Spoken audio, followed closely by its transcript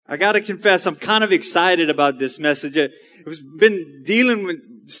I got to confess, I'm kind of excited about this message. I've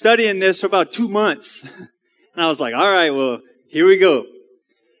been studying this for about 2 months. And I was like, all right, well, here we go.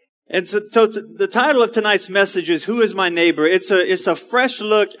 And so the title of tonight's message is, Who is My Neighbor? It's a fresh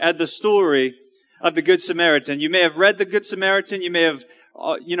look at the story of the Good Samaritan. You may have read the Good Samaritan. You may have,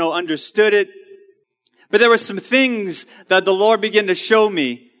 understood it. But there were some things that the Lord began to show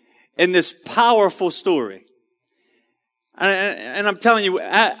me in this powerful story. And I'm telling you,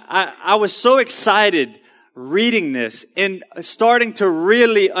 I was so excited reading this and starting to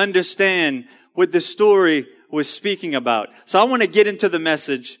really understand what the story was speaking about. So I want to get into the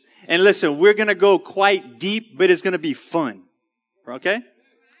message. And listen, we're going to go quite deep, but it's going to be fun. Okay?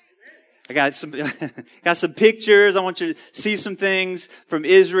 I got some pictures. I want you to see some things from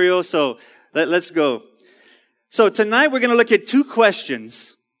Israel. So let's go. So tonight we're going to look at 2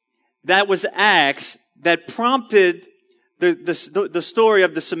 questions that was asked that prompted the story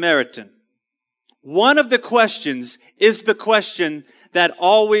of the Samaritan. One of the questions is the question that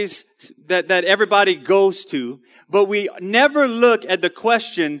that everybody goes to, but we never look at the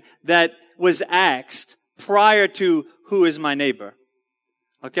question that was asked prior to, who is my neighbor?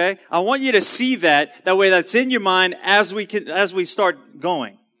 Okay? I want you to see that way that's in your mind as we start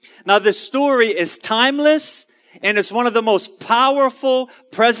going. Now the story is timeless, and it's one of the most powerful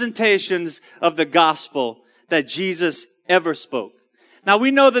presentations of the gospel that Jesus ever spoke. Now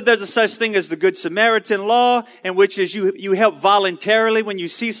we know that there's a such thing as the Good Samaritan law, in which is you help voluntarily when you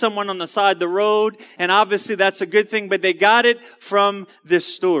see someone on the side of the road, and obviously that's a good thing, but they got it from this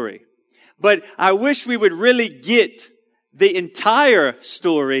story. But I wish we would really get the entire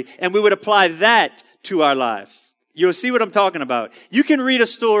story and we would apply that to our lives. You'll see what I'm talking about. You can read a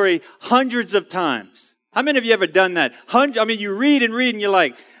story hundreds of times. How many of you ever done that? You read and you're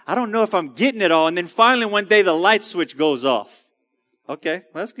like, I don't know if I'm getting it all. And then finally one day the light switch goes off. Okay,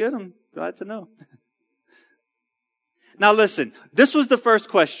 well, that's good. I'm glad to know. Now listen, this was the first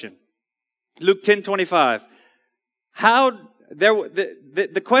question. Luke 10:25.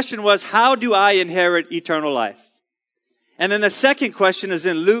 The question was, how do I inherit eternal life? And then the second question is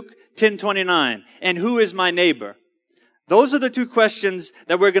in Luke 10:29. And who is my neighbor? Those are the 2 questions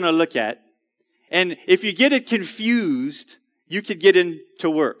that we're going to look at. And if you get it confused, you could get into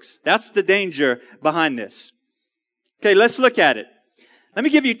works. That's the danger behind this. Okay, let's look at it. Let me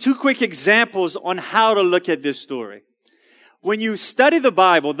give you 2 quick examples on how to look at this story. When you study the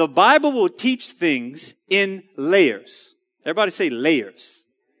Bible will teach things in layers. Everybody say layers.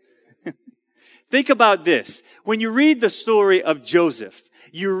 Think about this. When you read the story of Joseph,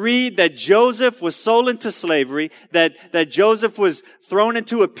 you read that Joseph was sold into slavery, that Joseph was thrown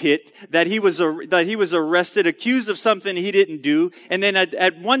into a pit, that he was arrested, accused of something he didn't do, and then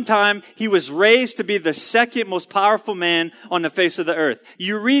at one time he was raised to be the second most powerful man on the face of the earth.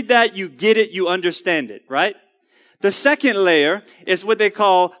 You read that, you get it, you understand it, right? The second layer is what they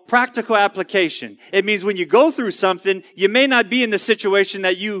call practical application. It means when you go through something, you may not be in the situation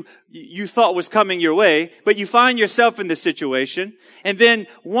that you thought was coming your way, but you find yourself in the situation. And then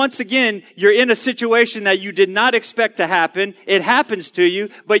once again, you're in a situation that you did not expect to happen. It happens to you,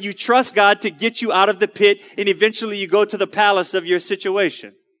 but you trust God to get you out of the pit, and eventually you go to the palace of your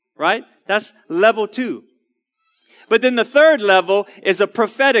situation, right? That's level 2. But then the third level is a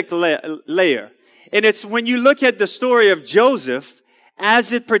prophetic layer. And it's when you look at the story of Joseph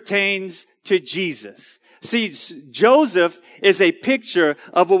as it pertains to Jesus. See, Joseph is a picture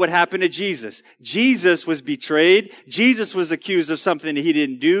of what would happen to Jesus. Jesus was betrayed. Jesus was accused of something that he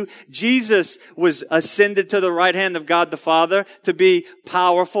didn't do. Jesus was ascended to the right hand of God the Father to be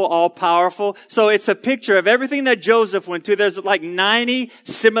powerful, all powerful. So it's a picture of everything that Joseph went through. There's like 90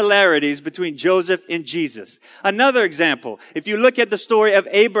 similarities between Joseph and Jesus. Another example, if you look at the story of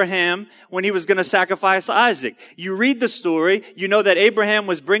Abraham when he was going to sacrifice Isaac, you read the story, you know that Abraham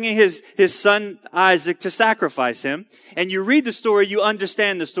was bringing his son Isaac to sacrifice him, and you read the story, you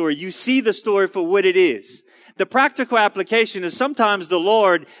understand the story, you see the story for what it is. The practical application is sometimes the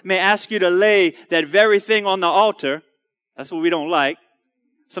Lord may ask you to lay that very thing on the altar. That's what we don't like.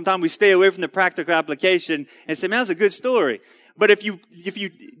 Sometimes we stay away from the practical application and say, man, that's a good story. But if you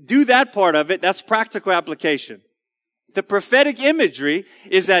do that part of it, that's practical application. The prophetic imagery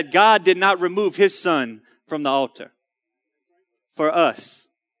is that God did not remove his son from the altar for us.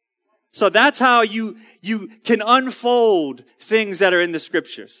 So that's how you can unfold things that are in the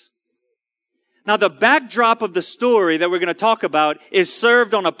scriptures. Now, the backdrop of the story that we're going to talk about is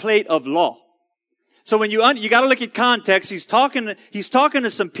served on a plate of law. So when you got to look at context, he's talking to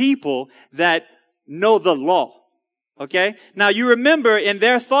some people that know the law. Okay? Now, you remember in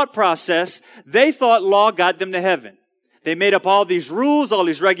their thought process, they thought law got them to heaven. They made up all these rules, all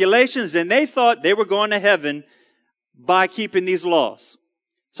these regulations, and they thought they were going to heaven by keeping these laws.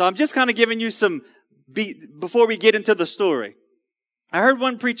 So I'm just kind of giving you some, before we get into the story. I heard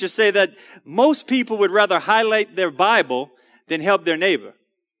one preacher say that most people would rather highlight their Bible than help their neighbor.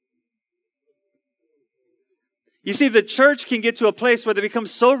 You see, the church can get to a place where they become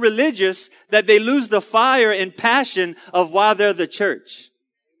so religious that they lose the fire and passion of why they're the church.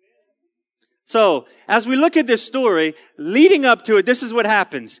 So, as we look at this story, leading up to it, this is what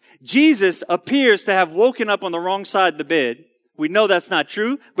happens. Jesus appears to have woken up on the wrong side of the bed. We know that's not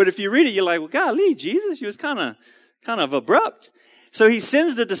true, but if you read it, you're like, well, golly, Jesus, you was kind of abrupt. So he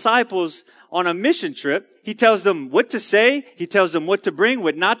sends the disciples on a mission trip. He tells them what to say. He tells them what to bring,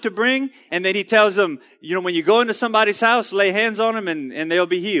 what not to bring. And then he tells them, when you go into somebody's house, lay hands on them and they'll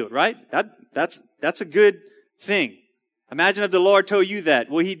be healed, right? That's a good thing. Imagine if the Lord told you that.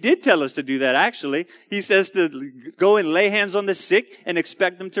 Well, he did tell us to do that, actually. He says to go and lay hands on the sick and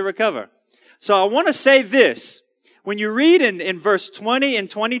expect them to recover. So I want to say this. When you read in verse 20 and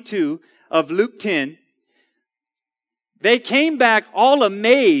 22 of Luke 10, they came back all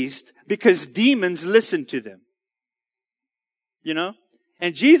amazed because demons listened to them.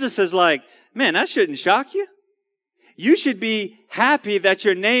 And Jesus is like, man, that shouldn't shock you. You should be happy that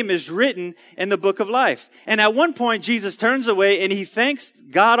your name is written in the book of life. And at one point, Jesus turns away and he thanks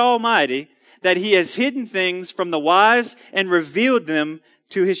God Almighty that he has hidden things from the wise and revealed them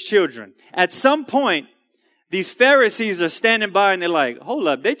to his children. At some point, these Pharisees are standing by and they're like, hold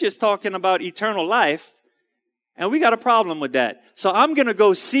up, they're just talking about eternal life. And we got a problem with that. So I'm going to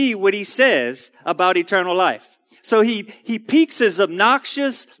go see what he says about eternal life. So he peeks his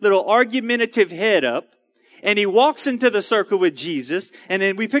obnoxious little argumentative head up and he walks into the circle with Jesus. And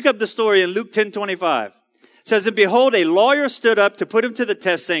then we pick up the story in Luke 10:25. It says, and behold, a lawyer stood up to put him to the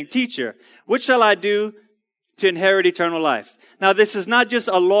test saying, teacher, what shall I do to inherit eternal life? Now, this is not just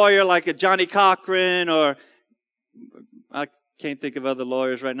a lawyer like a Johnny Cochran or I can't think of other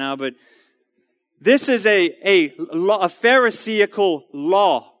lawyers right now, but this is a Pharisaical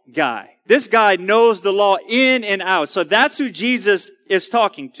law guy. This guy knows the law in and out. So that's who Jesus is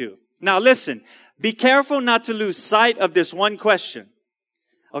talking to. Now listen, be careful not to lose sight of this one question.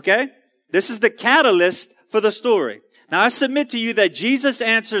 Okay? This is the catalyst for the story. Now I submit to you that Jesus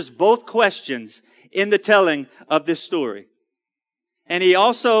answers both questions in the telling of this story. And he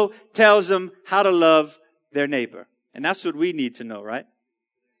also tells them how to love their neighbor. And that's what we need to know, right?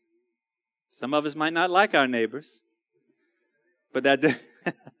 Some of us might not like our neighbors, but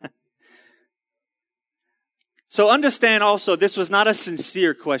So understand also, this was not a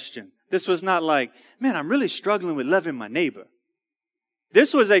sincere question. This was not like, man, I'm really struggling with loving my neighbor.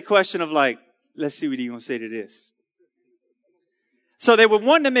 This was a question of like, let's see what he's going to say to this. So they were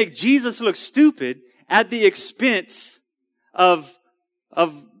wanting to make Jesus look stupid at the expense of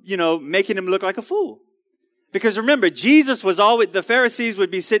making him look like a fool. Because remember, Jesus was always, the Pharisees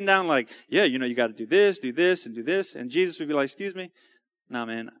would be sitting down like, yeah, you got to do this, and do this. And Jesus would be like, excuse me. No,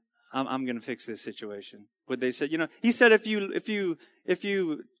 man, I'm going to fix this situation. What they said, he said, if you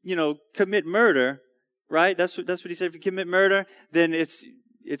commit murder, right? That's what he said. If you commit murder, then it's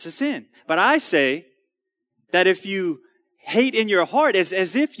a sin. But I say that if you hate in your heart,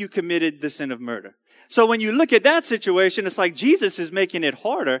 as if you committed the sin of murder. So when you look at that situation, it's like Jesus is making it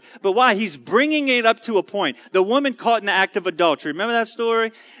harder. But why? He's bringing it up to a point. The woman caught in the act of adultery. Remember that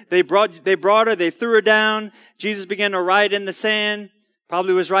story? They brought her, they threw her down. Jesus began to write in the sand.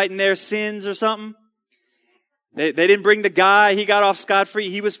 Probably was writing their sins or something. They didn't bring the guy. He got off scot-free.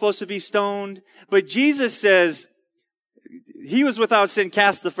 He was supposed to be stoned. But Jesus says, he was without sin,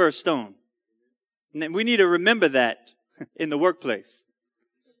 cast the first stone. And we need to remember that in the workplace.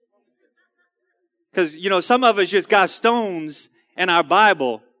 Because, some of us just got stones in our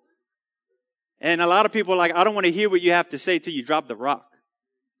Bible. And a lot of people are like, I don't want to hear what you have to say till you drop the rock.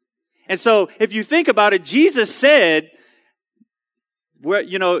 And so if you think about it, Jesus said,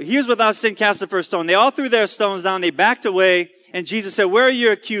 he was without sin, cast the first stone. They all threw their stones down. They backed away. And Jesus said, where are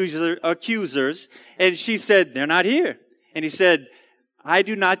your accusers? And she said, they're not here. And he said, I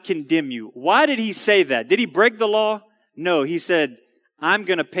do not condemn you. Why did he say that? Did he break the law? No, he said, I'm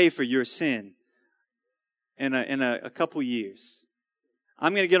going to pay for your sin. In a couple years.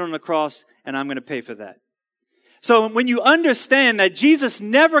 I'm going to get on the cross and I'm going to pay for that. So when you understand that Jesus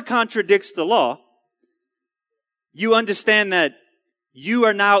never contradicts the law, you understand that you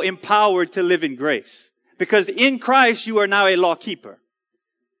are now empowered to live in grace. Because in Christ, you are now a law keeper.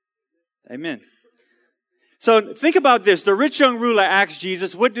 Amen. So think about this. The rich young ruler asked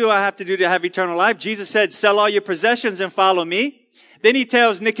Jesus, what do I have to do to have eternal life? Jesus said, sell all your possessions and follow me. Then he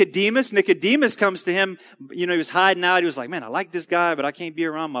tells Nicodemus. Nicodemus comes to him. He was hiding out. He was like, man, I like this guy, but I can't be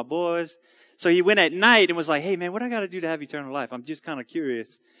around my boys. So he went at night and was like, hey, man, what do I got to do to have eternal life? I'm just kind of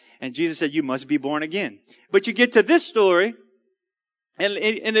curious. And Jesus said, you must be born again. But you get to this story, and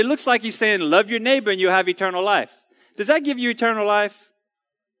it looks like he's saying, love your neighbor and you'll have eternal life. Does that give you eternal life?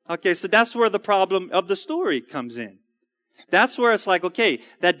 Okay, so that's where the problem of the story comes in. That's where it's like, okay,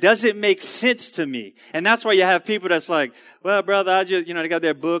 that doesn't make sense to me. And that's why you have people that's like, well, brother, I just, they got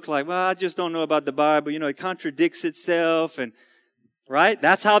their book like, well, I just don't know about the Bible. It contradicts itself. And right?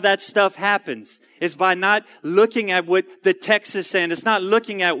 That's how that stuff happens. It's by not looking at what the text is saying. It's not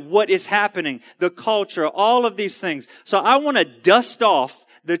looking at what is happening, the culture, all of these things. So I want to dust off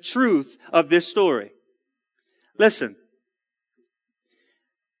the truth of this story. Listen,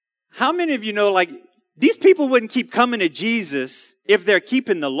 how many of you know, like, these people wouldn't keep coming to Jesus if they're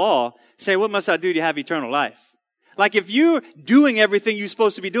keeping the law, saying, what must I do to have eternal life? Like, if you're doing everything you're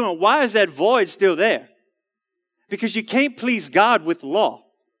supposed to be doing, why is that void still there? Because you can't please God with law.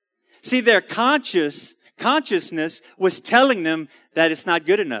 See, their consciousness was telling them that it's not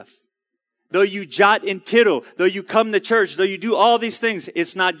good enough. Though you jot and tittle, though you come to church, though you do all these things,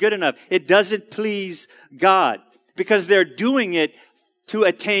 it's not good enough. It doesn't please God because they're doing it to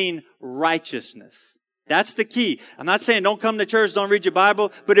attain righteousness. That's the key. I'm not saying don't come to church, don't read your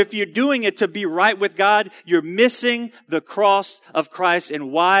Bible, but if you're doing it to be right with God, you're missing the cross of Christ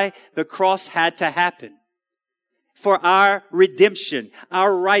and why the cross had to happen. For our redemption,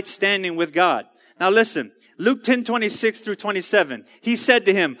 our right standing with God. Now listen, Luke 10:26 through 27. He said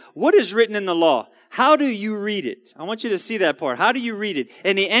to him, what is written in the law? How do you read it? I want you to see that part. How do you read it?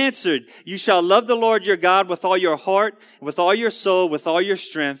 And he answered, you shall love the Lord your God with all your heart, with all your soul, with all your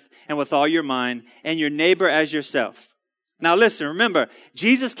strength, and with all your mind, and your neighbor as yourself. Now listen, remember,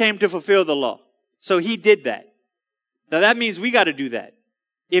 Jesus came to fulfill the law. So he did that. Now that means we got to do that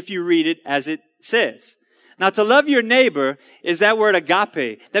if you read it as it says. Now, to love your neighbor is that word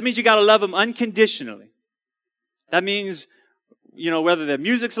agape. That means you got to love them unconditionally. That means, whether their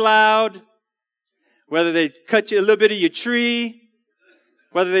music's loud, whether they cut you a little bit of your tree,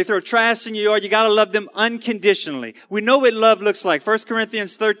 whether they throw trash in your yard, you got to love them unconditionally. We know what love looks like. 1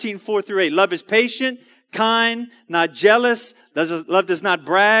 Corinthians 13:4-8. Love is patient, kind, not jealous. Love does not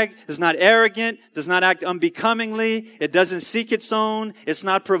brag, is not arrogant, does not act unbecomingly. It doesn't seek its own. It's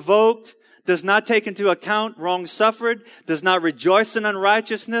not provoked. Does not take into account wrong suffered, does not rejoice in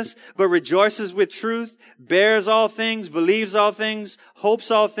unrighteousness, but rejoices with truth, bears all things, believes all things, hopes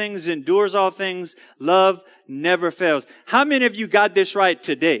all things, endures all things. Love never fails. How many of you got this right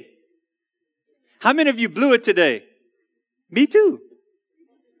today? How many of you blew it today? Me too.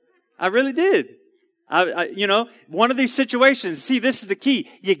 I really did. One of these situations, see, this is the key.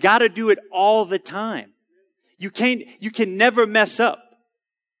 You got to do it all the time. You can never mess up.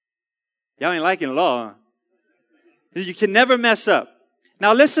 Y'all ain't liking law, huh? You can never mess up.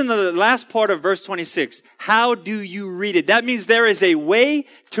 Now listen to the last part of verse 26. How do you read it? That means there is a way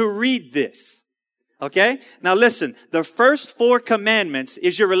to read this. Okay? Now listen, the first 4 commandments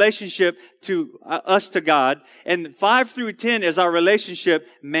is your relationship to us to God, and 5 through 10 is our relationship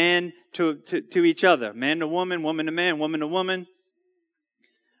man to each other. Man to woman, woman to man, woman to woman.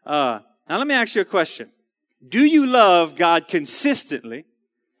 Now let me ask you a question. Do you love God consistently?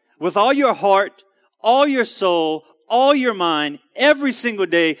 With all your heart, all your soul, all your mind, every single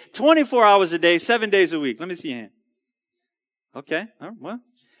day, 24 hours a day, 7 days a week. Let me see your hand. Okay. All right, well,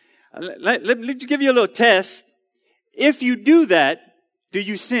 let me give you a little test. If you do that, do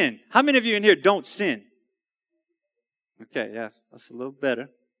you sin? How many of you in here don't sin? Okay, yeah, that's a little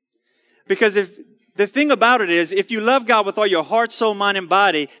better. Because the thing about it is, if you love God with all your heart, soul, mind, and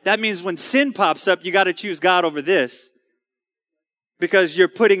body, that means when sin pops up, you got to choose God over this. Because you're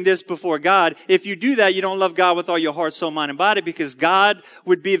putting this before God. If you do that, you don't love God with all your heart, soul, mind, and body, because God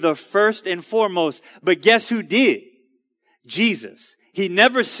would be the first and foremost. But guess who did? Jesus. He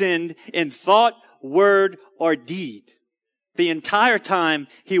never sinned in thought, word, or deed. The entire time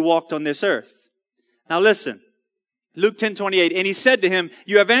he walked on this earth. Now listen. Luke 10:28, and he said to him,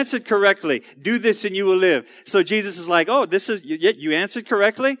 you have answered correctly. Do this and you will live. So Jesus is like, you answered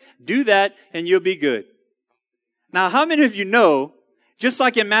correctly? Do that and you'll be good. Now, how many of you know, just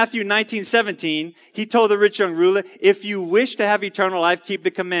like in Matthew 19:17, he told the rich young ruler, if you wish to have eternal life, keep the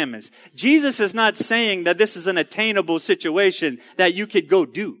commandments. Jesus is not saying that this is an attainable situation that you could go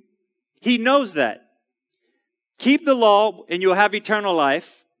do. He knows that. Keep the law and you'll have eternal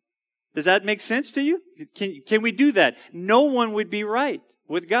life. Does that make sense to you? Can we do that? No one would be right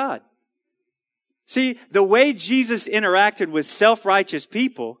with God. See, the way Jesus interacted with self-righteous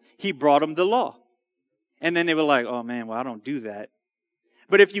people, he brought them the law. And then they were like, oh man, well, I don't do that.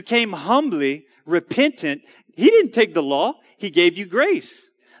 But if you came humbly, repentant, he didn't take the law. He gave you grace.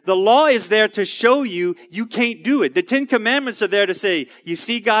 The law is there to show you you can't do it. The 10 Commandments are there to say, you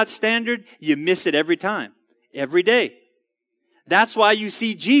see God's standard, you miss it every time, every day. That's why you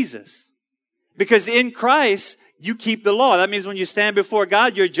see Jesus. Because in Christ, you keep the law. That means when you stand before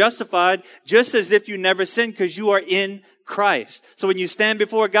God, you're justified just as if you never sinned because you are in Christ. So when you stand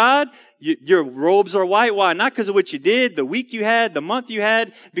before God, your robes are white. Why? Not because of what you did, the week you had, the month you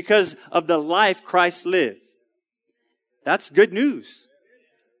had, because of the life Christ lived. That's good news.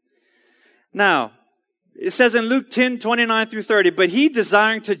 Now, it says in Luke 10:29 through 30, but he,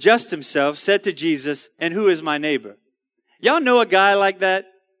 desiring to just himself, said to Jesus, and who is my neighbor? Y'all know a guy like that?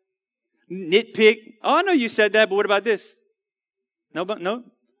 Nitpick. Oh, I know you said that, but what about this? No, but no.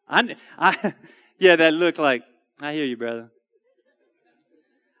 Yeah, that look like, I hear you, brother.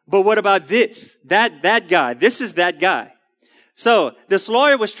 But what about this? That guy. This is that guy. So this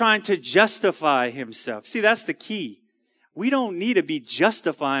lawyer was trying to justify himself. See, that's the key. We don't need to be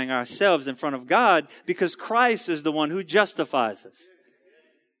justifying ourselves in front of God because Christ is the one who justifies us.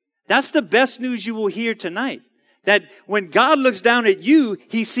 That's the best news you will hear tonight. That when God looks down at you,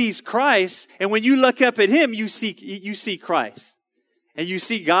 he sees Christ. And when you look up at him, you see Christ. And you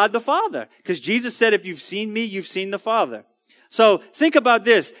see God the Father. Because Jesus said, if you've seen me, you've seen the Father. So think about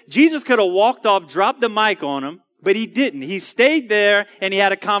this. Jesus could have walked off, dropped the mic on him, but he didn't. He stayed there and he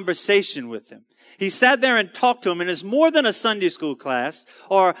had a conversation with him. He sat there and talked to him, and it's more than a Sunday school class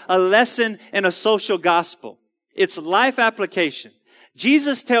or a lesson in a social gospel. It's life application.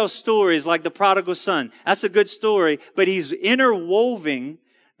 Jesus tells stories like the prodigal son. That's a good story, but he's interwoven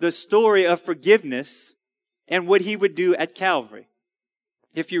the story of forgiveness and what he would do at Calvary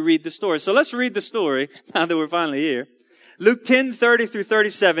if you read the story. So let's read the story now that we're finally here. Luke 10:30 through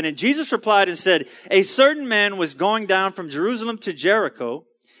 37, and Jesus replied and said, a certain man was going down from Jerusalem to Jericho,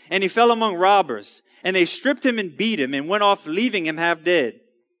 and he fell among robbers, and they stripped him and beat him and went off, leaving him half dead.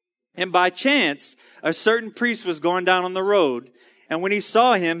 And by chance, a certain priest was going down on the road, and when he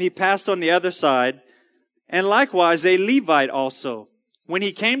saw him, he passed on the other side, and likewise a Levite also. When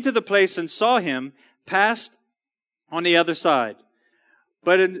he came to the place and saw him, passed on the other side.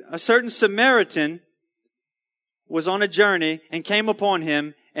 But a certain Samaritan was on a journey and came upon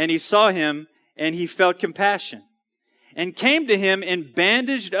him, and he saw him, and he felt compassion, and came to him and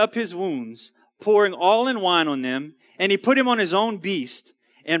bandaged up his wounds, pouring oil and wine on them. And he put him on his own beast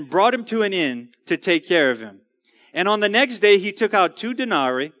and brought him to an inn to take care of him. And on the next day he took out 2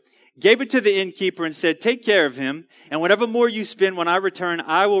 denarii, gave it to the innkeeper and said, take care of him, and whatever more you spend when I return,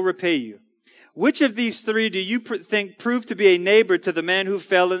 I will repay you. Which of these 3 do you think proved to be a neighbor to the man who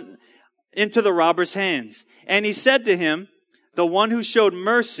fell into the robber's hands? And he said to him, the one who showed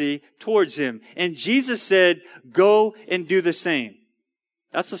mercy towards him. And Jesus said, go and do the same.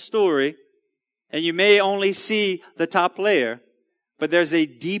 That's a story. And you may only see the top layer, but there's a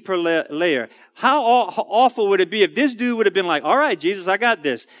deeper layer. How awful would it be if this dude would have been like, all right, Jesus, I got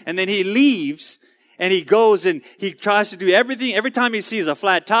this. And then he leaves and he goes and he tries to do everything. Every time he sees a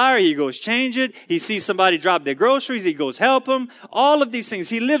flat tire, he goes change it. He sees somebody drop their groceries, he goes help them. All of these things.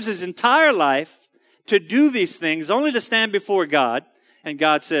 He lives his entire life to do these things, only to stand before God. And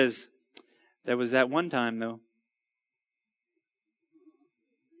God says, there was that one time though.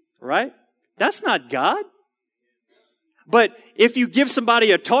 Right? That's not God. But if you give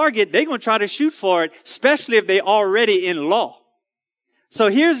somebody a target, they're going to try to shoot for it, especially if they're already in law. So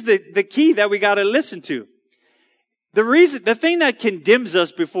here's the key that we got to listen to. The thing that condemns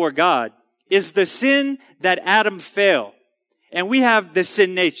us before God is the sin that Adam fell. And we have the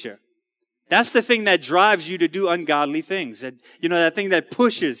sin nature. That's the thing that drives you to do ungodly things. That thing that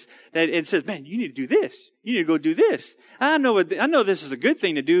pushes that and says, man, you need to do this. You need to go do this. I know this is a good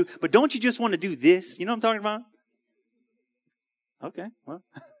thing to do, but don't you just want to do this? You know what I'm talking about? Okay, well,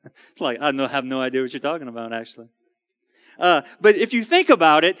 it's like, I have no idea what you're talking about, actually. But if you think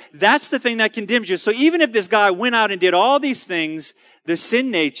about it, that's the thing that condemns you. So even if this guy went out and did all these things, the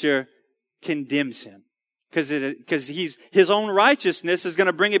sin nature condemns him. Because his own righteousness is going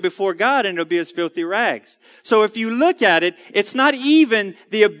to bring it before God and it'll be as filthy rags. So if you look at it, it's not even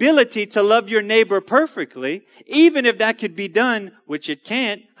the ability to love your neighbor perfectly, even if that could be done, which it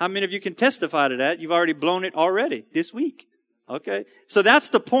can't. How many of you can testify to that? You've already blown it already this week. Okay. So that's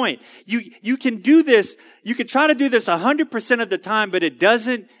the point. You can do this. You can try to do this 100% of the time, but it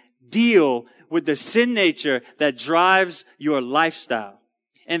doesn't deal with the sin nature that drives your lifestyle.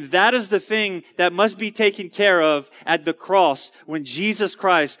 And that is the thing that must be taken care of at the cross when Jesus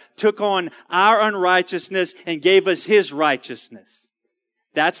Christ took on our unrighteousness and gave us his righteousness.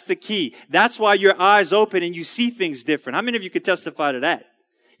 That's the key. That's why your eyes open and you see things different. How many of you could testify to that?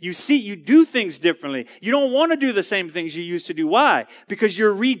 You do things differently. You don't want to do the same things you used to do. Why? Because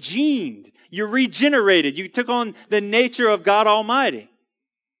you're regened. You're regenerated. You took on the nature of God Almighty.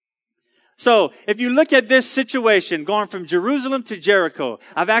 So if you look at this situation, going from Jerusalem to Jericho,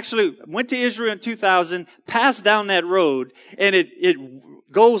 I've actually went to Israel in 2000, passed down that road, and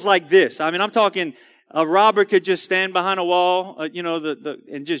it goes like this. I mean, I'm talking a robber could just stand behind a wall,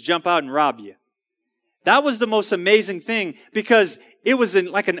 and just jump out and rob you. That was the most amazing thing because it was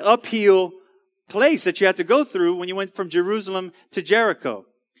like an uphill place that you had to go through when you went from Jerusalem to Jericho.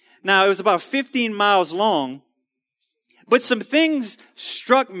 Now, it was about 15 miles long, but some things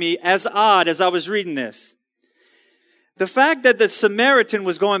struck me as odd as I was reading this. The fact that the Samaritan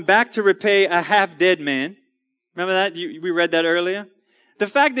was going back to repay a half-dead man. Remember that? We read that earlier. The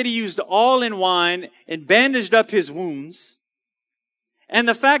fact that he used oil and wine and bandaged up his wounds. And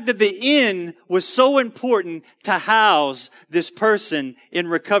the fact that the inn was so important to house this person in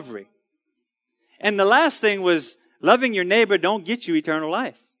recovery. And the last thing was loving your neighbor don't get you eternal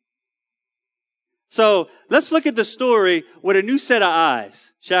life. So let's look at the story with a new set of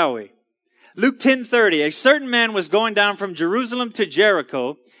eyes, shall we? Luke 10:30, a certain man was going down from Jerusalem to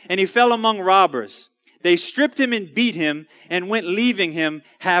Jericho, and he fell among robbers. They stripped him and beat him and went leaving him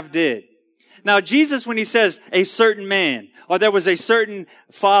half dead. Now Jesus, when he says a certain man, or there was a certain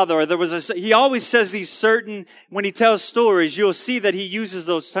father, or he always says these certain, when he tells stories, you'll see that he uses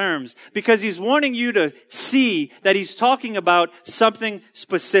those terms because he's wanting you to see that he's talking about something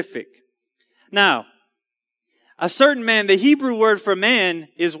specific. Now, a certain man, the Hebrew word for man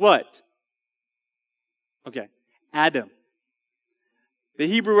is what? Okay, Adam. The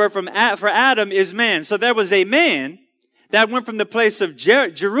Hebrew word for Adam is man. So there was a man that went from the place of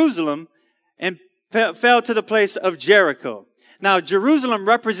Jerusalem and fell to the place of Jericho. Now, Jerusalem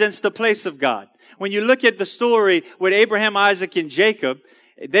represents the place of God. When you look at the story with Abraham, Isaac, and Jacob,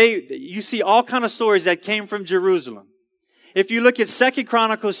 you see all kind of stories that came from Jerusalem. If you look at 2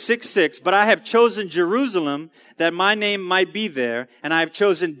 Chronicles 6:6, but I have chosen Jerusalem that my name might be there, and I have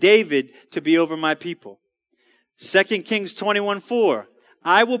chosen David to be over my people. 2 Kings 21:4,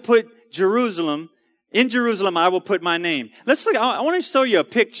 I will put in Jerusalem I will put my name. Let's look, I want to show you a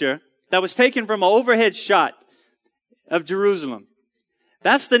picture that was taken from an overhead shot of Jerusalem.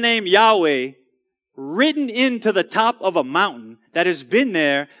 That's the name Yahweh written into the top of a mountain that has been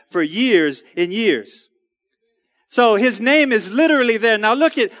there for years and years. So his name is literally there. Now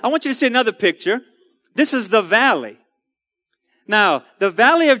I want you to see another picture. This is the valley. Now, the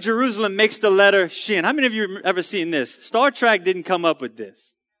valley of Jerusalem makes the letter Shin. How many of you have ever seen this? Star Trek didn't come up with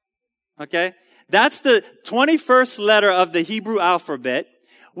this. Okay? That's the 21st letter of the Hebrew alphabet,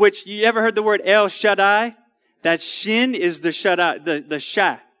 which you ever heard the word El Shaddai? That Shin is the Shaddai, the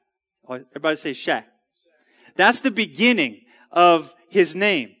Shah. Or everybody say Shah. That's the beginning of his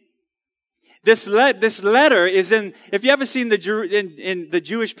name. This letter is in, if you ever seen in the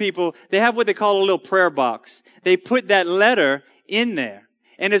Jewish people, they have what they call a little prayer box. They put that letter in there.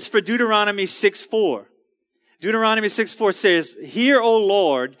 And it's for Deuteronomy 6:4. Deuteronomy 6:4 says, Hear, O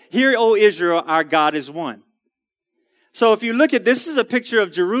Lord, hear, O Israel, our God is one. So if you look at, this is a picture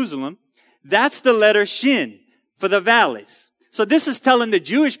of Jerusalem. That's the letter Shin for the valleys. So this is telling the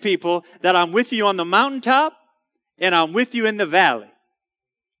Jewish people that I'm with you on the mountaintop and I'm with you in the valley.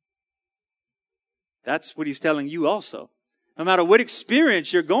 That's what he's telling you also. No matter what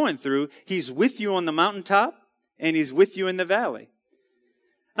experience you're going through, he's with you on the mountaintop and he's with you in the valley.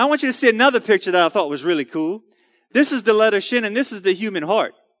 Now I want you to see another picture that I thought was really cool. This is the letter Shin and this is the human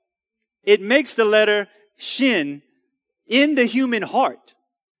heart. It makes the letter Shin in the human heart.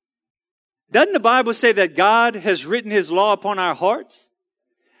 Doesn't the Bible say that God has written his law upon our hearts?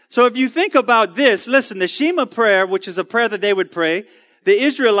 So if you think about this, listen, the Shema prayer, which is a prayer that they would pray, the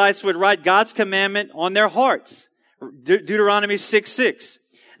Israelites would write God's commandment on their hearts. Deuteronomy 6:6.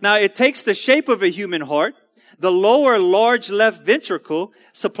 Now, it takes the shape of a human heart. The lower large left ventricle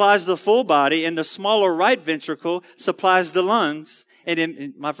supplies the full body, and the smaller right ventricle supplies the lungs.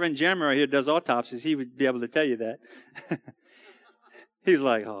 And my friend Jeremy right here does autopsies. He would be able to tell you that. He's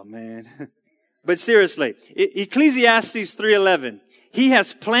like, oh, man. But seriously, Ecclesiastes 3:11. He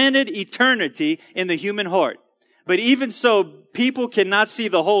has planted eternity in the human heart. But even so, people cannot see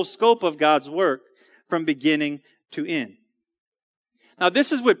the whole scope of God's work from beginning to end. Now,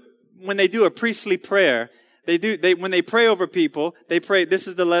 this is what, when they do a priestly prayer, when they pray over people, they pray, this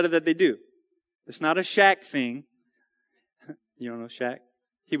is the letter that they do. It's not a Shaq thing. You don't know Shaq?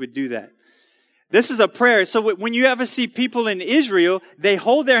 He would do that. This is a prayer. So when you ever see people in Israel, they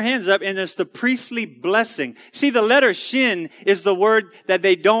hold their hands up and it's the priestly blessing. See, the letter shin is the word that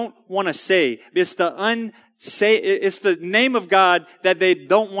they don't want to say. It's the name of God that they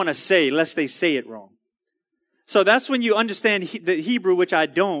don't want to say lest they say it wrong. So that's when you understand the Hebrew, which I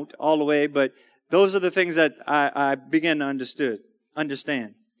don't all the way, but those are the things that I begin to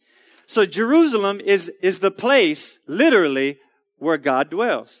understand. So Jerusalem is the place, literally, where God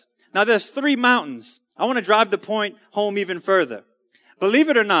dwells. Now there's 3 mountains. I want to drive the point home even further. Believe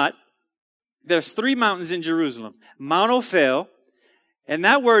it or not, there's 3 mountains in Jerusalem. Mount Ophel, and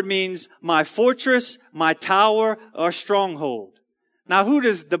that word means my fortress, my tower, or stronghold. Now who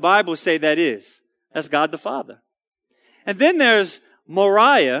does the Bible say that is? That's God the Father. And then there's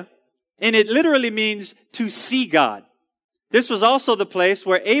Moriah, and it literally means to see God. This was also the place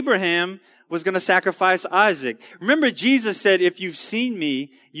where Abraham was going to sacrifice Isaac. Remember, Jesus said, if you've seen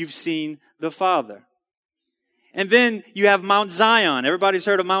me, you've seen the Father. And then you have Mount Zion. Everybody's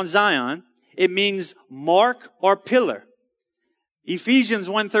heard of Mount Zion. It means mark or pillar. Ephesians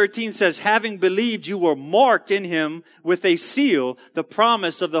 1:13 says, having believed, you were marked in him with a seal, the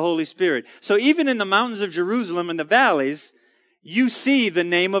promise of the Holy Spirit. So even in the mountains of Jerusalem and the valleys, you see the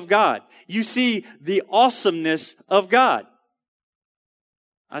name of God. You see the awesomeness of God.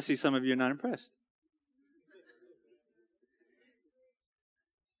 I see some of you are not impressed.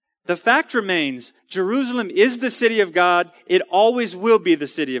 The fact remains, Jerusalem is the city of God. It always will be the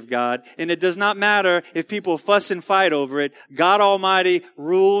city of God. And it does not matter if people fuss and fight over it. God Almighty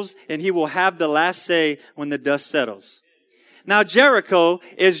rules, and he will have the last say when the dust settles. Now, Jericho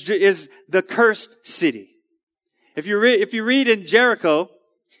is the cursed city. If you read in Jericho,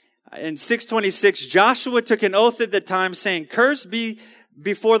 in 6:26, Joshua took an oath at the time saying, cursed be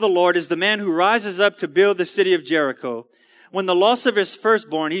before the Lord is the man who rises up to build the city of Jericho. When the loss of his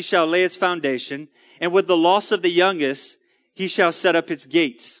firstborn, he shall lay its foundation, and with the loss of the youngest, he shall set up its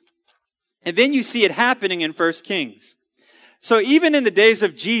gates. And then you see it happening in 1 Kings. So even in the days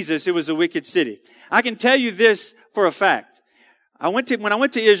of Jesus, it was a wicked city. I can tell you this for a fact. When I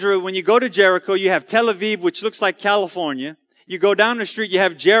went to Israel, when you go to Jericho, you have Tel Aviv, which looks like California. You go down the street, you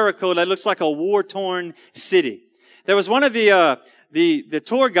have Jericho that looks like a war-torn city. There was one of the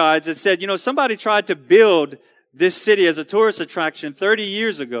tour guides that said, somebody tried to build this city as a tourist attraction 30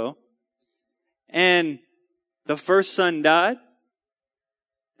 years ago, and the first son died.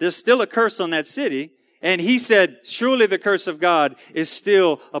 There's still a curse on that city. And he said, surely the curse of God is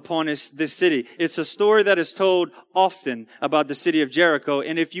still upon this city. It's a story that is told often about the city of Jericho.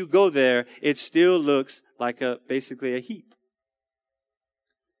 And if you go there, it still looks like basically a heap.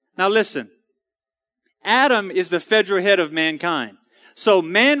 Now listen, Adam is the federal head of mankind. So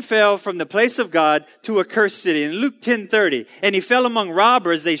man fell from the place of God to a cursed city. In Luke 10:30, and he fell among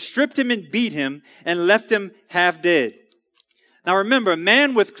robbers. They stripped him and beat him and left him half dead. Now remember,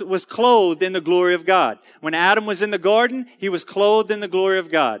 man was clothed in the glory of God. When Adam was in the garden, he was clothed in the glory of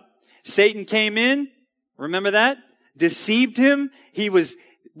God. Satan came in, remember that? Deceived him.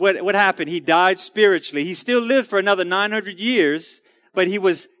 What happened? He died spiritually. He still lived for another 900 years, but he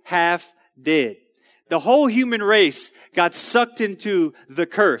was half dead. The whole human race got sucked into the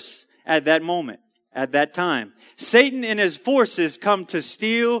curse at that moment, at that time. Satan and his forces come to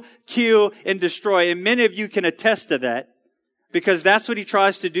steal, kill, and destroy. And many of you can attest to that because that's what he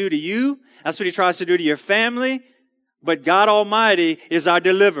tries to do to you. That's what he tries to do to your family. But God Almighty is our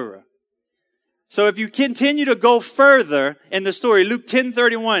deliverer. So if you continue to go further in the story, Luke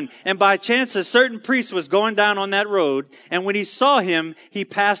 10:31, and by chance a certain priest was going down on that road, and when he saw him, he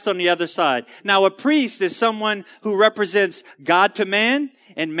passed on the other side. Now a priest is someone who represents God to man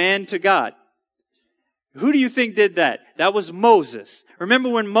and man to God. Who do you think did that? That was Moses. Remember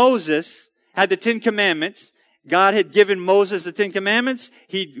when Moses had the 10 Commandments, God had given Moses the 10 Commandments,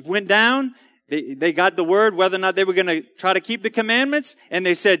 he went down, They got the word whether or not they were going to try to keep the commandments. And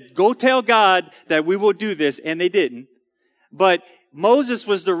they said, go tell God that we will do this. And they didn't. But Moses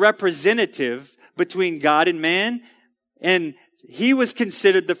was the representative between God and man. And he was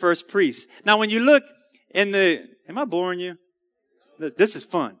considered the first priest. Now, when you look am I boring you? This is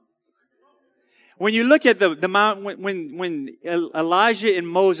fun. When you look at the mount, when Elijah and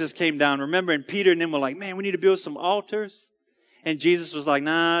Moses came down, remember, and Peter and them were like, man, we need to build some altars. And Jesus was like,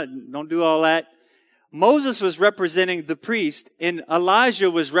 nah, don't do all that. Moses was representing the priest, and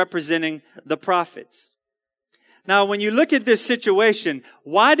Elijah was representing the prophets. Now, when you look at this situation,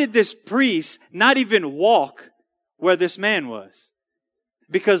 why did this priest not even walk where this man was?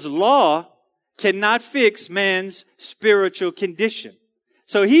 Because law cannot fix man's spiritual condition.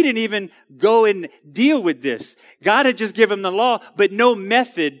 So he didn't even go and deal with this. God had just given him the law, but no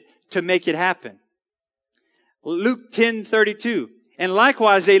method to make it happen. Luke 10:32. And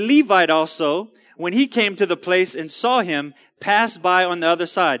likewise a Levite also, when he came to the place and saw him, passed by on the other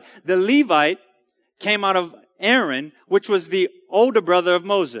side. The Levite came out of Aaron, which was the older brother of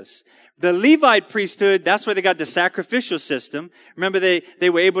Moses. The Levite priesthood, that's where they got the sacrificial system. Remember, they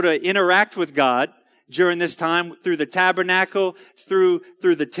were able to interact with God during this time through the tabernacle, through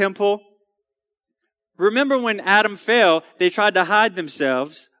the temple. Remember when Adam fell, they tried to hide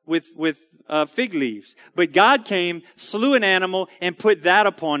themselves with fig leaves. But God came, slew an animal, and put that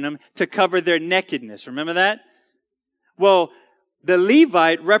upon them to cover their nakedness. Remember that? Well, the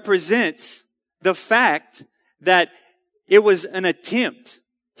Levite represents the fact that it was an attempt.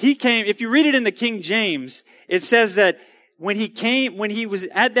 He came, if you read it in the King James, it says that when he was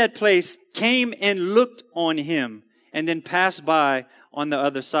at that place, came and looked on him and then passed by on the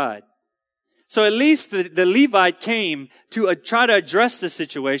other side. So at least the Levite came to try to address the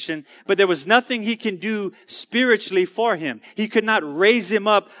situation, but there was nothing he can do spiritually for him. He could not raise him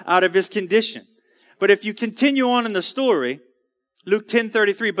up out of his condition. But if you continue on in the story, Luke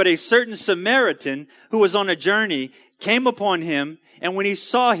 10:33, but a certain Samaritan who was on a journey came upon him, and when he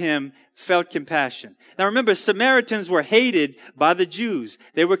saw him, felt compassion. Now remember, Samaritans were hated by the Jews.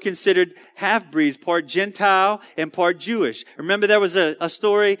 They were considered half-breeds, part Gentile and part Jewish. Remember there was a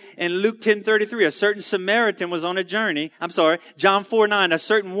story in Luke 10:33. A certain Samaritan was on a journey. John 4:9. A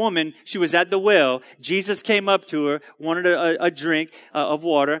certain woman, she was at the well. Jesus came up to her, wanted a drink of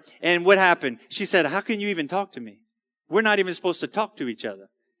water. And what happened? She said, how can you even talk to me? We're not even supposed to talk to each other.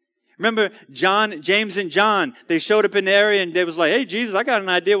 Remember, James and John, they showed up in the area and they was like, hey, Jesus, I got an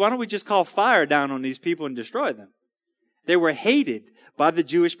idea. Why don't we just call fire down on these people and destroy them? They were hated by the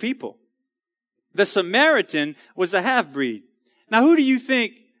Jewish people. The Samaritan was a half-breed. Now, who do you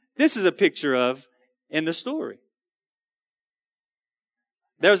think this is a picture of in the story?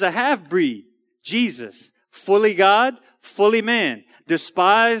 There was a half-breed, Jesus, fully God, fully man,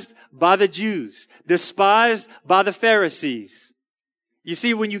 despised by the Jews, despised by the Pharisees. You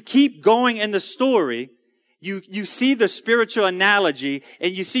see, when you keep going in the story, you see the spiritual analogy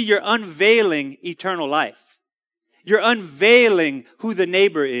and you see you're unveiling eternal life. You're unveiling who the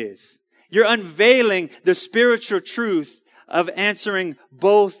neighbor is. You're unveiling the spiritual truth of answering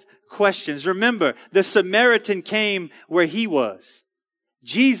both questions. Remember, the Samaritan came where he was.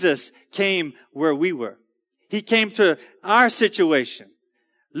 Jesus came where we were. He came to our situation.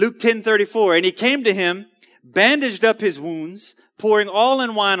 Luke 10:34, and he came to him, bandaged up his wounds, pouring oil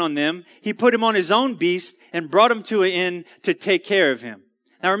and wine on them. He put him on his own beast and brought him to an inn to take care of him.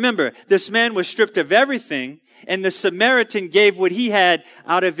 Now remember, this man was stripped of everything, and the Samaritan gave what he had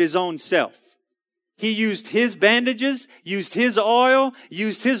out of his own self. He used his bandages, used his oil,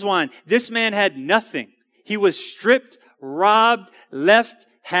 used his wine. This man had nothing. He was stripped, robbed, left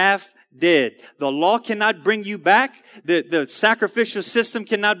half dead. The law cannot bring you back. The sacrificial system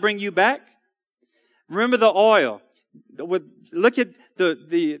cannot bring you back. Remember the oil. Look at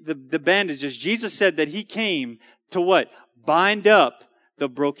the bandages. Jesus said that he came to what? Bind up the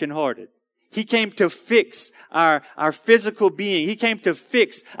brokenhearted. He came to fix our physical being. He came to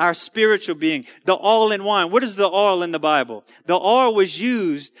fix our spiritual being. The oil and wine. What is the oil in the Bible? The oil was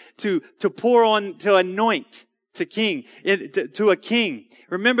used to pour on, to anoint to a king.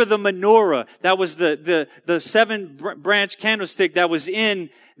 Remember the menorah? That was the seven branch candlestick that was in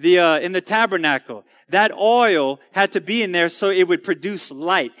the tabernacle. That oil had to be in there so it would produce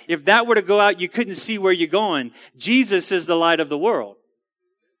light. If that were to go out, you couldn't see where you're going. Jesus is the light of the world.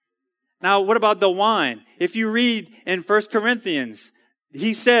 Now, what about the wine? If you read in 1 Corinthians,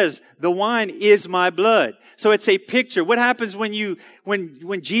 he says, the wine is my blood. So it's a picture. What happens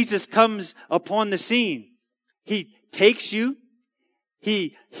when Jesus comes upon the scene? He takes you.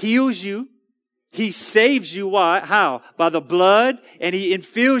 He heals you. He saves you. Why? How? By the blood, and he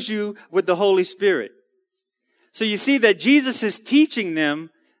infills you with the Holy Spirit. So you see that Jesus is teaching them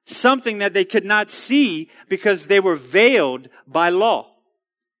something that they could not see because they were veiled by law.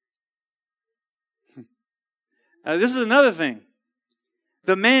 Now, this is another thing.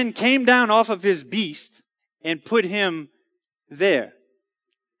 The man came down off of his beast and put him there.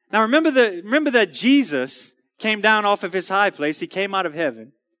 Now remember that Jesus came down off of his high place. He came out of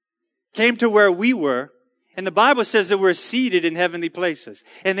heaven, came to where we were. And the Bible says that we're seated in heavenly places.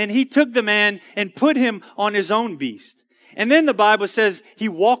 And then he took the man and put him on his own beast. And then the Bible says he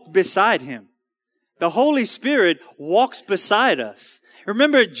walked beside him. The Holy Spirit walks beside us.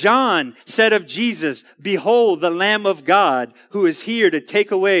 Remember, John said of Jesus, behold, the Lamb of God who is here to take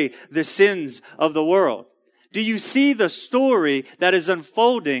away the sins of the world. Do you see the story that is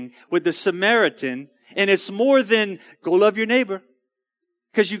unfolding with the Samaritan? And it's more than go love your neighbor.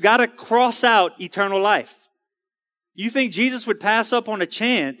 Because you got to cross out eternal life. You think Jesus would pass up on a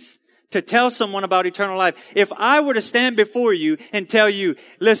chance to tell someone about eternal life? If I were to stand before you and tell you,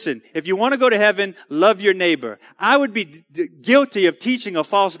 listen, if you want to go to heaven, love your neighbor, I would be guilty of teaching a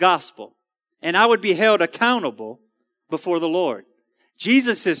false gospel, and I would be held accountable before the Lord.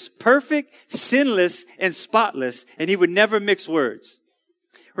 Jesus is perfect, sinless, and spotless, and he would never mix words.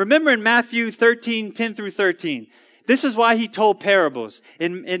 Remember in Matthew 13, 10 through 13, this is why he told parables.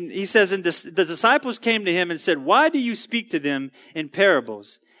 And he says, and the disciples came to him and said, why do you speak to them in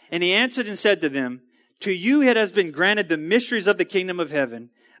parables? And he answered and said to them, to you it has been granted the mysteries of the kingdom of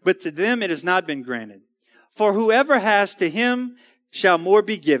heaven, but to them it has not been granted. For whoever has, to him shall more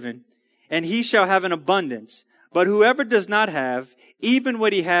be given, and he shall have an abundance. But whoever does not have, even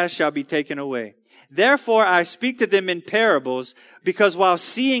what he has shall be taken away. Therefore I speak to them in parables, because while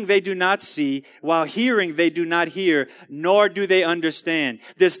seeing they do not see, while hearing they do not hear, nor do they understand.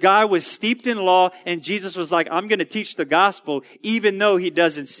 This guy was steeped in law, and Jesus was like, I'm going to teach the gospel, even though he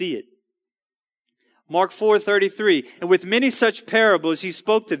doesn't see it. Mark 4:33, and with many such parables he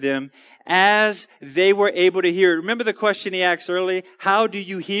spoke to them as they were able to hear. Remember the question he asked earlier? How do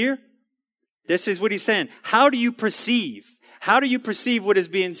you hear? This is what he's saying. How do you perceive? How do you perceive what is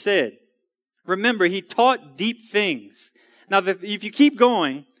being said? Remember, he taught deep things. Now, if you keep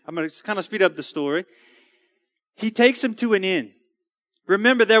going, I'm going to kind of speed up the story. He takes him to an inn.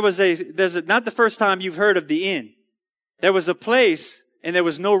 Remember, there's not the first time you've heard of the inn. There was a place, and there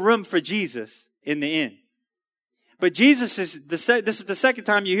was no room for Jesus in the inn. But this is the second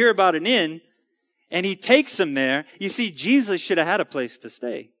time you hear about an inn, and he takes him there. You see, Jesus should have had a place to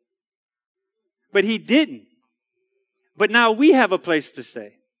stay. But he didn't. But now we have a place to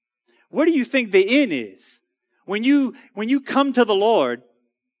stay. What do you think the inn is? When you come to the Lord,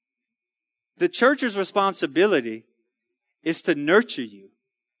 the church's responsibility is to nurture you,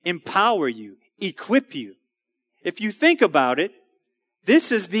 empower you, equip you. If you think about it,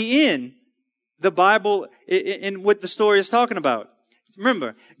 this is the inn the Bible in what the story is talking about.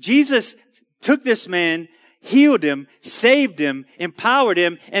 Remember, Jesus took this man, healed him, saved him, empowered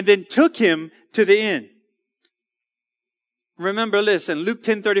him, and then took him to the inn. Remember this in Luke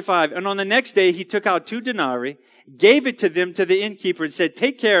 10:35. And on the next day, he took out 2 denarii, gave it to them to the innkeeper, and said,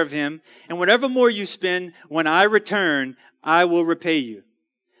 take care of him, and whatever more you spend, when I return, I will repay you.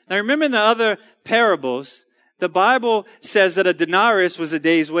 Now remember in the other parables, the Bible says that a denarius was a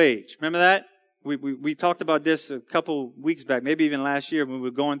day's wage. Remember that? We talked about this a couple weeks back, maybe even last year when we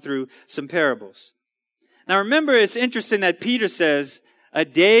were going through some parables. Now remember, it's interesting that Peter says, a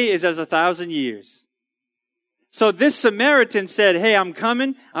day is as 1,000 years. So this Samaritan said, hey, I'm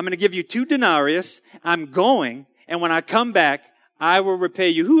coming. I'm going to give you 2 denarius. I'm going. And when I come back, I will repay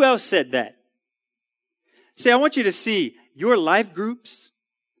you. Who else said that? See, I want you to see your life groups,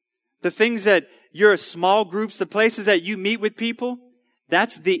 the things that your small groups, the places that you meet with people,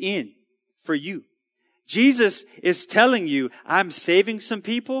 that's the inn for you. Jesus is telling you, I'm saving some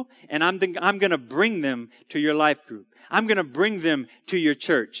people, and I'm going to bring them to your life group. I'm going to bring them to your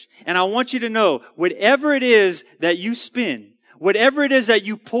church. And I want you to know, whatever it is that you spend, whatever it is that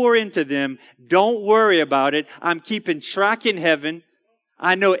you pour into them, don't worry about it. I'm keeping track in heaven.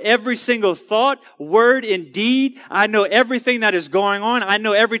 I know every single thought, word, and deed. I know everything that is going on. I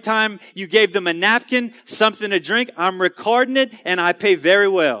know every time you gave them a napkin, something to drink. I'm recording it, and I pay very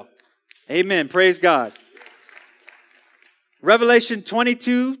well. Amen. Praise God. Revelation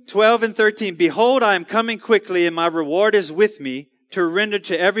 22:12 and 13. Behold, I am coming quickly, and my reward is with me to render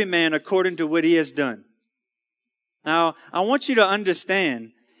to every man according to what he has done. Now, I want you to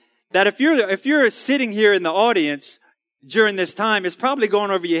understand that if you're sitting here in the audience during this time, it's probably going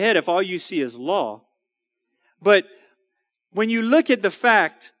over your head if all you see is law. But when you look at the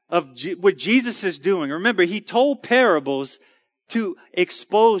fact of what Jesus is doing, remember, he told parables to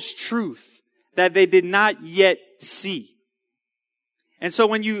expose truth that they did not yet see. And so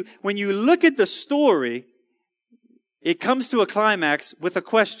when you look at the story, it comes to a climax with a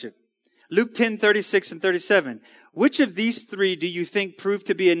question. Luke 10:36 and 37. Which of these 3 do you think proved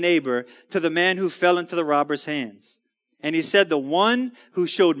to be a neighbor to the man who fell into the robber's hands? And he said, the one who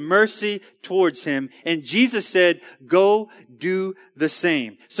showed mercy towards him. And Jesus said, go do the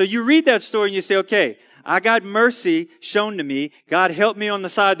same. So you read that story and you say, okay, I got mercy shown to me. God helped me on the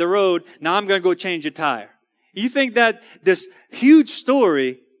side of the road. Now I'm going to go change a tire. You think that this huge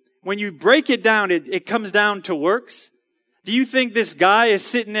story, when you break it down, it comes down to works? Do you think this guy is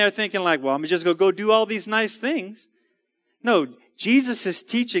sitting there thinking like, well, I'm just going to go do all these nice things? No, Jesus is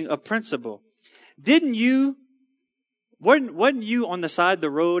teaching a principle. Wasn't you on the side of the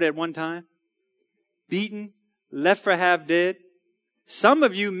road at one time? Beaten, left for half dead? Some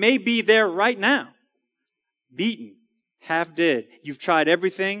of you may be there right now. Beaten, half dead. You've tried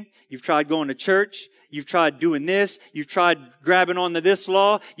everything. You've tried going to church. You've tried doing this. You've tried grabbing onto this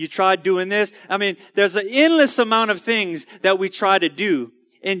law. You tried doing this. I mean, there's an endless amount of things that we try to do.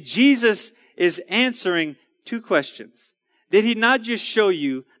 And Jesus is answering two questions. Did he not just show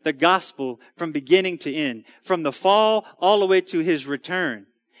you the gospel from beginning to end, from the fall all the way to his return?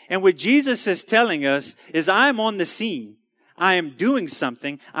 And what Jesus is telling us is, I'm on the scene. I am doing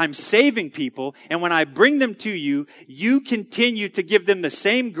something. I'm saving people. And when I bring them to you, you continue to give them the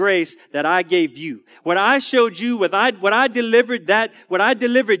same grace that I gave you. What I showed you, what I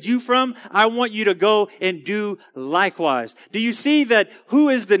delivered you from, I want you to go and do likewise. Do you see that who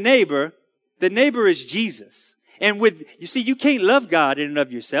is the neighbor? The neighbor is Jesus. And you see, you can't love God in and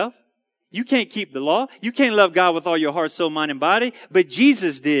of yourself. You can't keep the law. You can't love God with all your heart, soul, mind, and body. But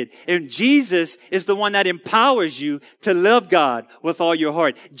Jesus did. And Jesus is the one that empowers you to love God with all your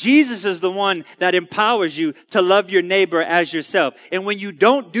heart. Jesus is the one that empowers you to love your neighbor as yourself. And when you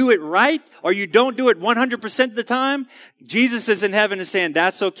don't do it right, or you don't do it 100% of the time, Jesus is in heaven and saying,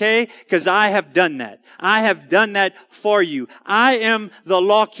 that's okay, because I have done that. I have done that for you. I am the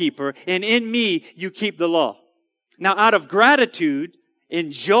law keeper, and in me, you keep the law. Now, out of gratitude, in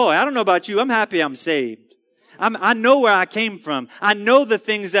joy. I don't know about you. I'm happy I'm saved. I know where I came from. I know the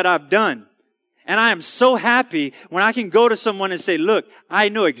things that I've done. And I am so happy when I can go to someone and say, look, I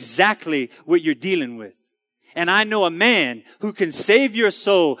know exactly what you're dealing with. And I know a man who can save your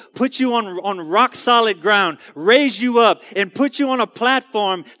soul, put you on rock solid ground, raise you up, and put you on a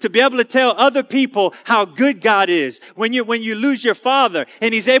platform to be able to tell other people how good God is. When you lose your father,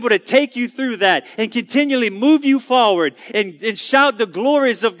 and he's able to take you through that and continually move you forward and shout the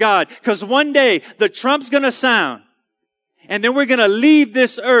glories of God. Because one day the trump's going to sound, and then we're going to leave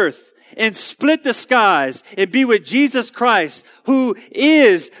this earth and split the skies and be with Jesus Christ, who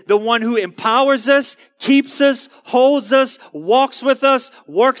is the one who empowers us, keeps us, holds us, walks with us,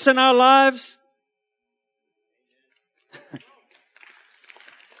 works in our lives.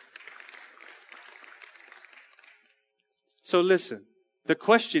 So listen, the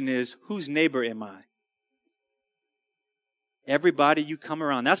question is, whose neighbor am I? Everybody you come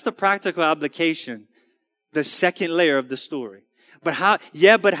around. That's the practical application, the second layer of the story. But how?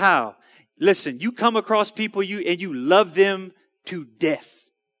 Yeah, but how? Listen, you come across people and you love them to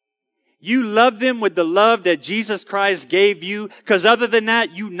death. You love them with the love that Jesus Christ gave you, because other than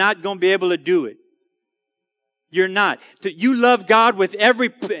that, you're not going to be able to do it. You're not. You love God with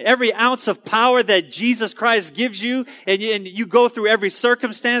every ounce of power that Jesus Christ gives you, and you go through every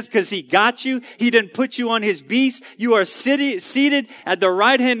circumstance because he got you. He didn't put you on his beast. You are seated at the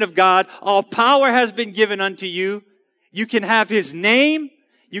right hand of God. All power has been given unto you. You can have his name.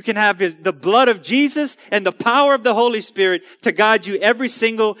 You can have the blood of Jesus and the power of the Holy Spirit to guide you every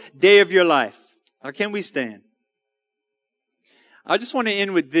single day of your life. Or can we stand? I just want to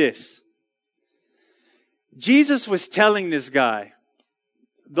end with this. Jesus was telling this guy,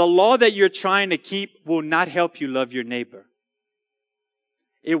 the law that you're trying to keep will not help you love your neighbor.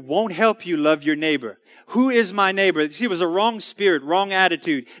 It won't help you love your neighbor. Who is my neighbor? See, it was a wrong spirit, wrong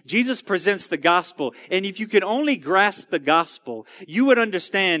attitude. Jesus presents the gospel. And if you could only grasp the gospel, you would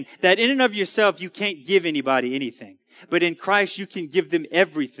understand that in and of yourself, you can't give anybody anything. But in Christ, you can give them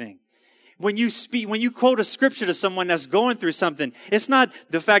everything. When you quote a scripture to someone that's going through something, it's not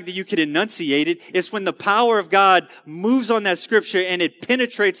the fact that you can enunciate it. It's when the power of God moves on that scripture and it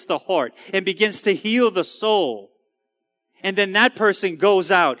penetrates the heart and begins to heal the soul. And then that person goes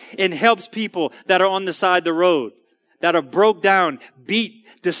out and helps people that are on the side of the road, that are broke down,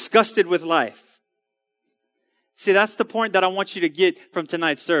 beat, disgusted with life. See, that's the point that I want you to get from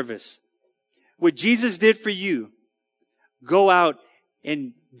tonight's service. What Jesus did for you, go out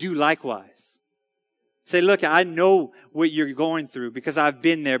and do likewise. Say, look, I know what you're going through because I've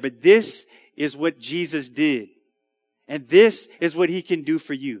been there, but this is what Jesus did. And this is what he can do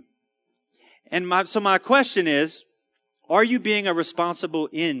for you. And my question is, are you being a responsible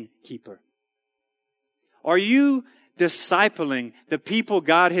innkeeper? Are you discipling the people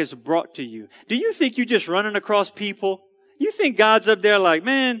God has brought to you? Do you think you're just running across people? You think God's up there like,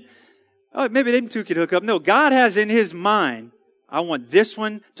 man, oh, maybe them two could hook up. No, God has in his mind, I want this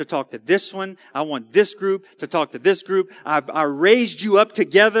one to talk to this one. I want this group to talk to this group. I raised you up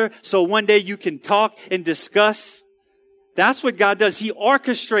together so one day you can talk and discuss. That's what God does. He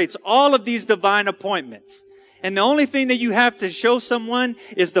orchestrates all of these divine appointments. And the only thing that you have to show someone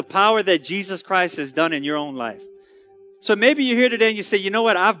is the power that Jesus Christ has done in your own life. So maybe you're here today and you say, you know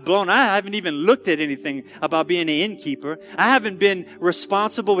what, I haven't even looked at anything about being an innkeeper. I haven't been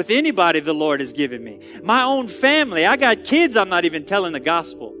responsible with anybody the Lord has given me. My own family, I got kids I'm not even telling the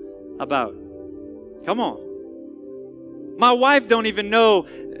gospel about. Come on. My wife don't even know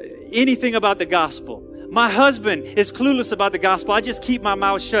anything about the gospel. My husband is clueless about the gospel. I just keep my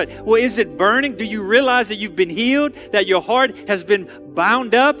mouth shut. Well, is it burning? Do you realize that you've been healed, that your heart has been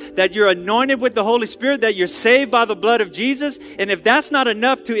bound up, that you're anointed with the Holy Spirit, that you're saved by the blood of Jesus? And if that's not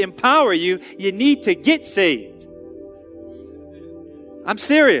enough to empower you, you need to get saved. I'm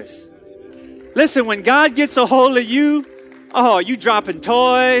serious. Listen, when God gets a hold of you, oh, you dropping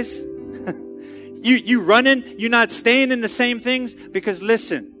toys. you running. You're not staying in the same things. Because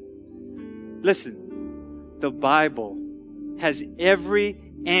listen. The Bible has every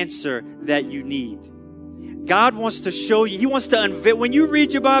answer that you need. God wants to show you. He wants to unveil. When you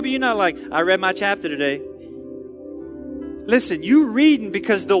read your Bible, you're not like, I read my chapter today. Listen, you reading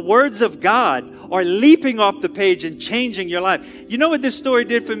because the words of God are leaping off the page and changing your life. You know what this story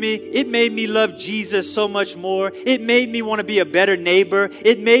did for me? It made me love Jesus so much more. It made me want to be a better neighbor.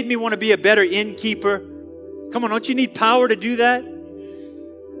 It made me want to be a better innkeeper. Come on, don't you need power to do that?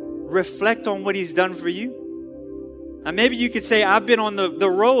 Reflect on what He's done for you. Now, maybe you could say, I've been on the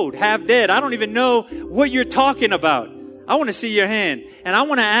road, half dead. I don't even know what you're talking about. I want to see your hand. And I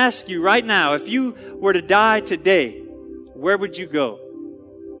want to ask you right now, if you were to die today, where would you go?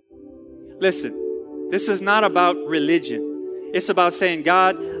 Listen, this is not about religion. It's about saying,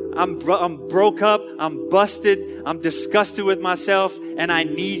 God, I'm broke up, I'm busted, I'm disgusted with myself, and I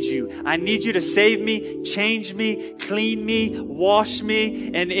need you. I need you to save me, change me, clean me, wash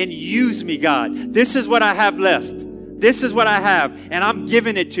me, and use me, God. This is what I have left. This is what I have, and I'm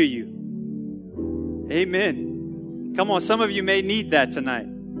giving it to you. Amen. Come on, some of you may need that tonight.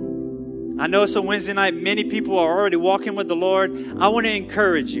 I know it's a Wednesday night. Many people are already walking with the Lord. I want to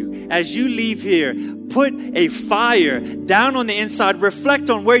encourage you. As you leave here, put a fire down on the inside.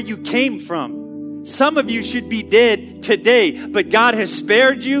 Reflect on where you came from. Some of you should be dead today, but God has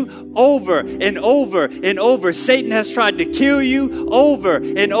spared you over and over and over. Satan has tried to kill you over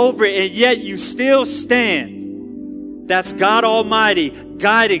and over, and yet you still stand. That's God Almighty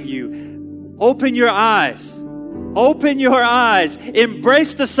guiding you. Open your eyes. Open your eyes.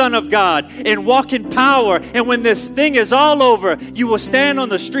 Embrace the Son of God and walk in power. And when this thing is all over, you will stand on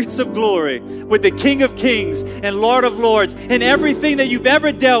the streets of glory with the King of Kings and Lord of Lords. And everything that you've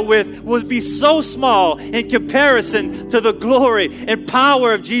ever dealt with will be so small in comparison to the glory and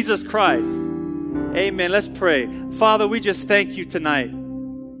power of Jesus Christ. Amen. Let's pray. Father, we just thank you tonight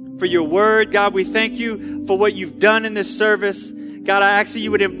for your word. God, we thank you for what you've done in this service. God, I ask that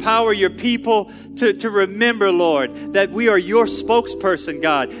you would empower your people to remember, Lord, that we are your spokesperson,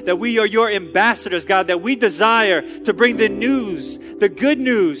 God, that we are your ambassadors, God, that we desire to bring the news, the good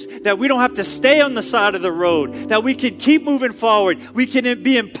news, that we don't have to stay on the side of the road, that we can keep moving forward. We can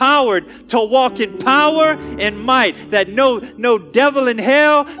be empowered to walk in power and might, that no devil in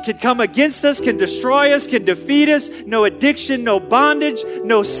hell can come against us, can destroy us, can defeat us. No addiction, no bondage,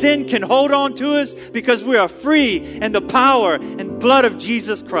 no sin can hold on to us because we are free in the power and blood of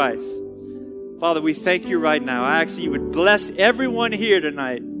Jesus Christ. Father, we thank you right now. I ask that you would bless everyone here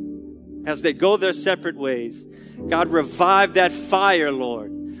tonight as they go their separate ways. God, revive that fire, Lord,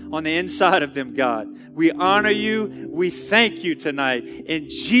 on the inside of them, God. We honor you. We thank you tonight. In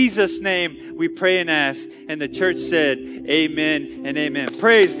Jesus' name, we pray and ask. And the church said, amen and amen.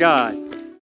 Praise God.